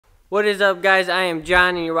What is up, guys? I am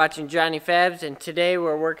John and you're watching Johnny Fabs, and today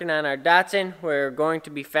we're working on our Datsun. We're going to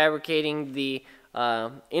be fabricating the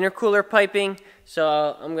intercooler piping.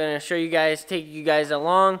 So I'm going to show you guys, take you guys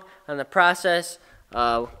along on the process.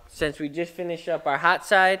 Since we just finished up our hot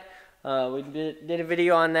side, we did a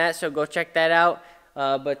video on that, so go check that out.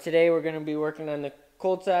 But today we're going to be working on the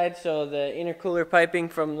cold side, so the intercooler piping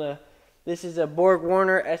from this is a Borg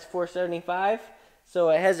Warner S475. So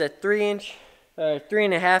it has a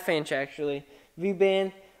 3.5 inch actually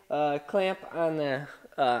V-band clamp on the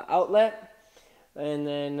outlet, and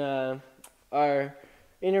then our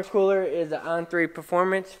intercooler is an On3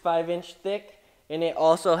 Performance 5-inch thick, and it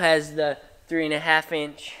also has the 3.5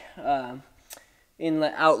 inch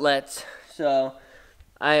inlet outlets. So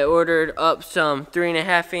I ordered up some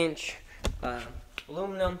 3.5 inch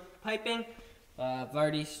aluminum piping. I've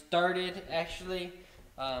already started actually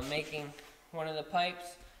making one of the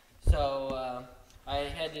pipes. So I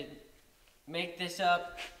had to make this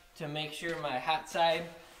up to make sure my hot side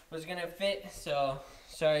was gonna fit. So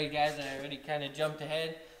sorry guys, I already kind of jumped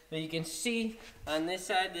ahead, but you can see on this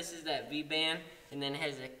side, this is that V-band, and then it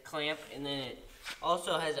has a clamp, and then it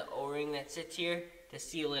also has an O-ring that sits here to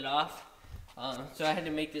seal it off. So I had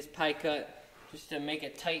to make this pie cut just to make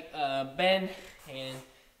a tight bend and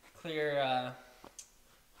clear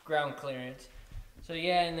ground clearance. So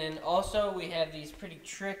yeah, and then also we have these pretty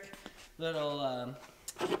trick little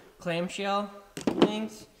clamshell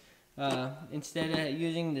things. Instead of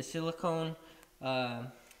using the silicone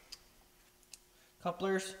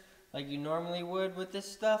couplers like you normally would with this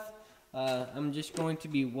stuff, I'm just going to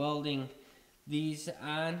be welding these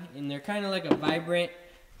on, and they're kind of like a vibrant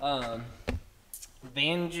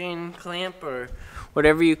Vangean clamp or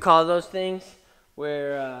whatever you call those things,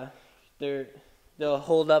 where they'll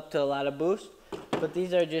hold up to a lot of boost. But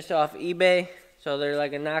these are just off eBay, so they're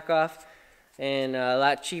like a knockoff and a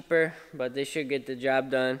lot cheaper, but they should get the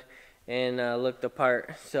job done and look the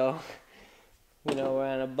part. So, you know, we're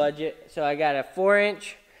on a budget. So I got a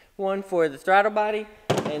 4-inch one for the throttle body,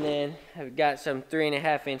 and then I've got some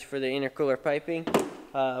 3.5 inch for the intercooler piping.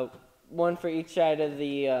 One for each side of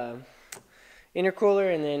the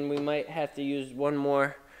intercooler, and then we might have to use one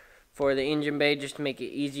more for the engine bay just to make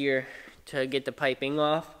it easier to get the piping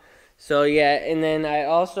off. So yeah, and then I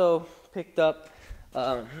also picked up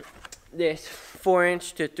this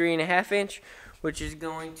 4-inch to 3.5 inch, which is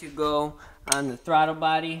going to go on the throttle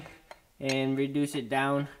body and reduce it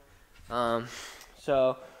down.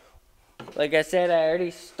 So like I said, I already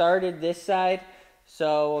started this side,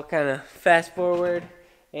 so we'll kind of fast forward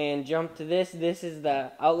and jump to this. This is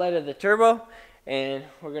the outlet of the turbo, and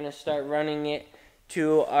we're gonna start running it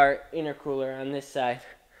to our intercooler on this side.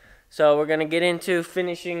 So we're gonna get into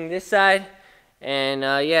finishing this side, and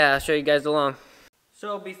yeah, I'll show you guys along.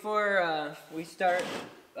 So before we start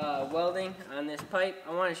welding on this pipe,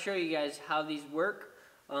 I want to show you guys how these work.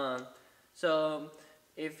 So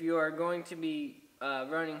if you are going to be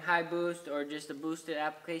running high boost or just a boosted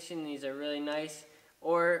application, these are really nice.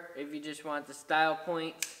 Or if you just want the style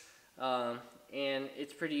points, and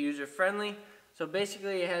it's pretty user friendly. So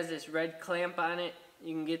basically it has this red clamp on it.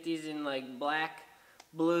 You can get these in like black,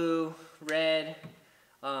 blue, red,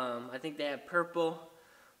 I think they have purple,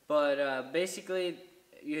 but basically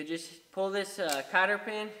you just pull this cotter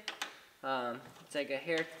pin, it's like a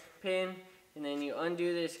hair pin, and then you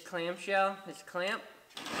undo this clamshell, this clamp,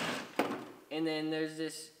 and then there's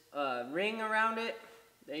this ring around it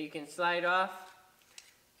that you can slide off,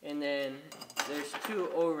 and then there's 2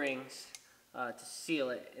 O-rings to seal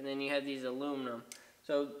it, and then you have these aluminum.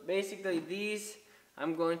 So basically these,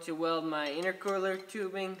 I'm going to weld my intercooler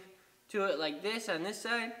tubing to it like this on this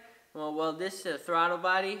side. We'll weld this to the throttle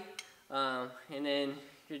body, and then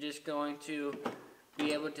you're just going to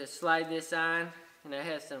be able to slide this on. And I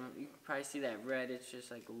have some, you can probably see that red, it's just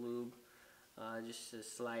like lube, just to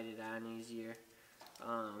slide it on easier,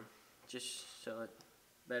 just so it's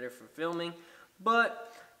better for filming.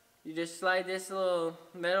 But you just slide this little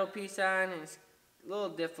metal piece on, and it's a little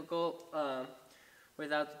difficult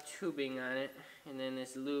without the tubing on it, and then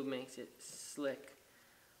this lube makes it slick.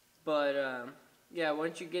 But yeah,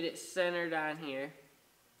 once you get it centered on here,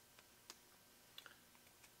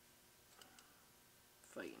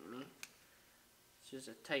 fighting me, it's just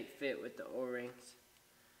a tight fit with the O-rings.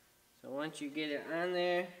 So once you get it on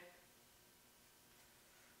there,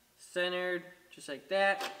 centered, just like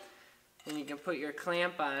that, then you can put your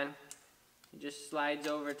clamp on. It just slides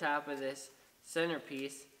over top of this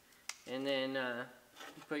centerpiece, and then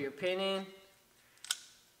you put your pin in,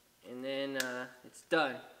 and then it's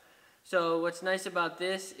done. So what's nice about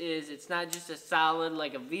this is it's not just a solid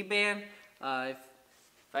like a V-band. If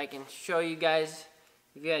I can show you guys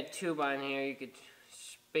if you had a tube on here, you could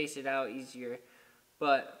space it out easier.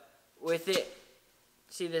 But with it,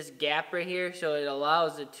 see this gap right here? So it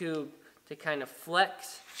allows the tube to kind of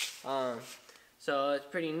flex. So it's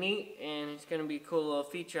pretty neat, and it's going to be a cool little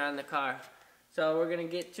feature on the car. So we're going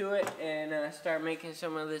to get to it and start making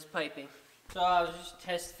some of this piping. So I was just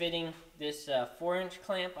test fitting this 4-inch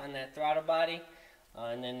clamp on that throttle body,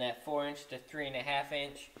 and then that 4-inch to 3.5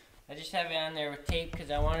 inch. I just have it on there with tape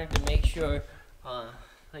because I wanted to make sure,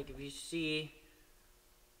 like if you see,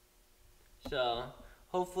 so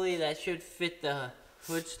hopefully that should fit the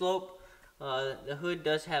hood slope. The hood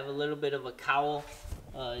does have a little bit of a cowl.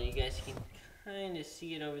 You guys can kind of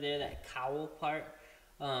see it over there, that cowl part.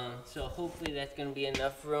 So hopefully that's going to be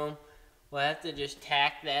enough room. We'll have to just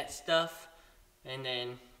tack that stuff and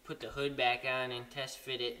then put the hood back on and test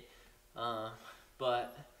fit it.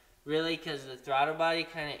 But really, because the throttle body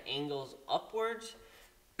kind of angles upwards,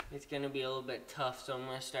 it's going to be a little bit tough. So I'm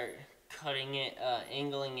going to start cutting it,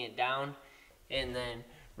 angling it down, and then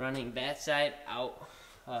running that side out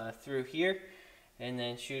through here, and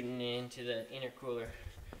then shooting it into the intercooler.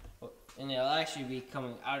 And it'll actually be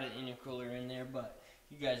coming out of the intercooler in there, but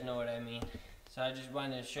you guys know what I mean. So I just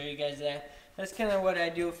wanted to show you guys that. That's kind of what I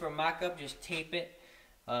do for mock-up, just tape it,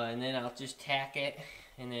 and then I'll just tack it,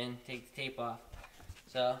 and then take the tape off.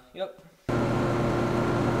 So, yep.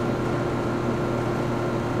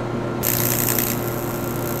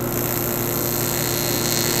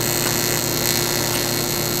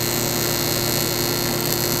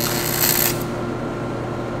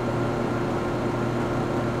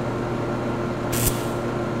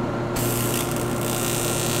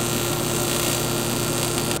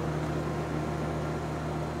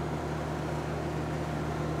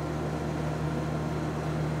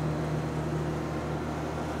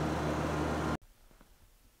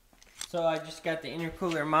 So I just got the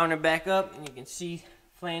intercooler mounted back up, and you can see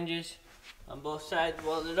flanges on both sides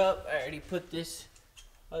welded up. I already put this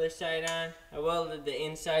other side on. I welded the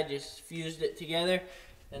inside, just fused it together,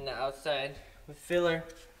 and the outside with filler.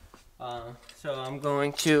 So I'm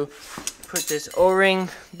going to put this O-ring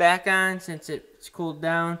back on since it's cooled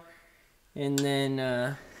down, and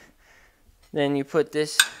then you put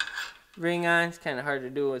this ring on. It's kind of hard to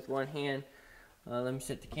do with one hand. Let me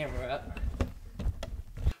set the camera up.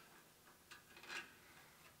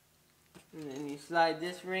 And then you slide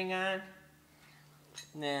this ring on,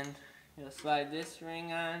 and then you'll slide this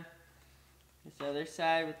ring on this other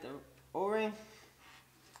side with the O-ring.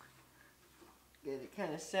 Get it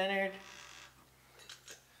kind of centered.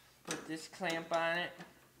 Put this clamp on it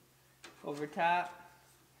over top.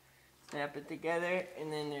 Snap it together,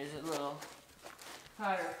 and then there's a little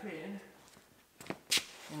cotter pin.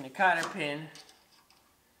 And the cotter pin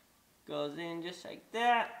goes in just like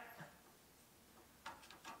that.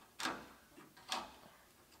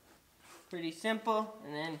 Pretty simple.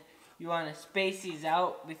 And then you want to space these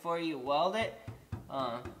out before you weld it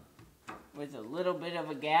with a little bit of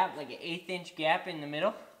a gap, like an 1/8 inch gap in the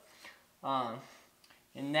middle,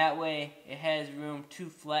 and that way it has room to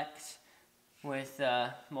flex with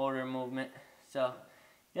motor movement. So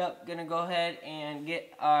yep, gonna go ahead and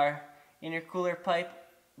get our intercooler pipe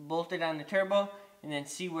bolted on the turbo, and then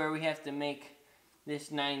see where we have to make this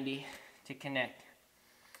 90 to connect.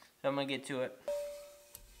 So I'm gonna get to it.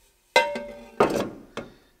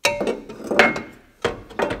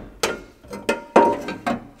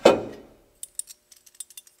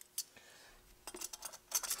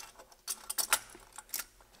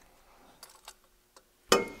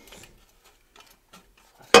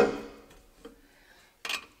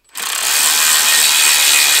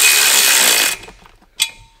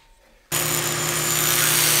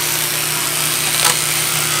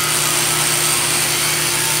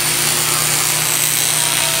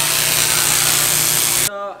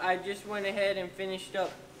 I just went ahead and finished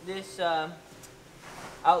up this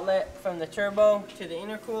outlet from the turbo to the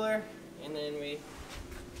intercooler, and then we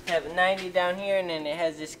have a 90 down here, and then it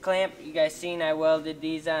has this clamp. You guys seen I welded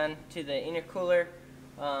these on to the intercooler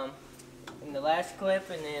in the last clip,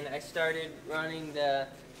 and then I started running the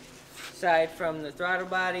side from the throttle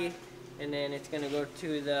body, and then it's going to go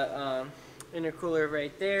to the intercooler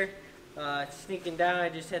right there. It's sneaking down. I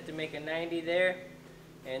just had to make a 90 there,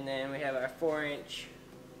 and then we have our 4-inch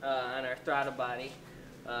on our throttle body.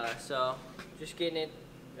 So just getting it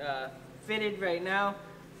fitted right now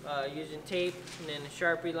using tape, and then a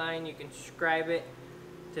Sharpie line. You can scribe it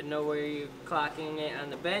to know where you're clocking it on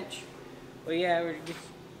the bench. But yeah, we're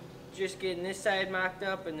just getting this side mocked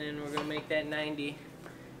up, and then we're going to make that 90,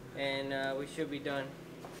 and we should be done.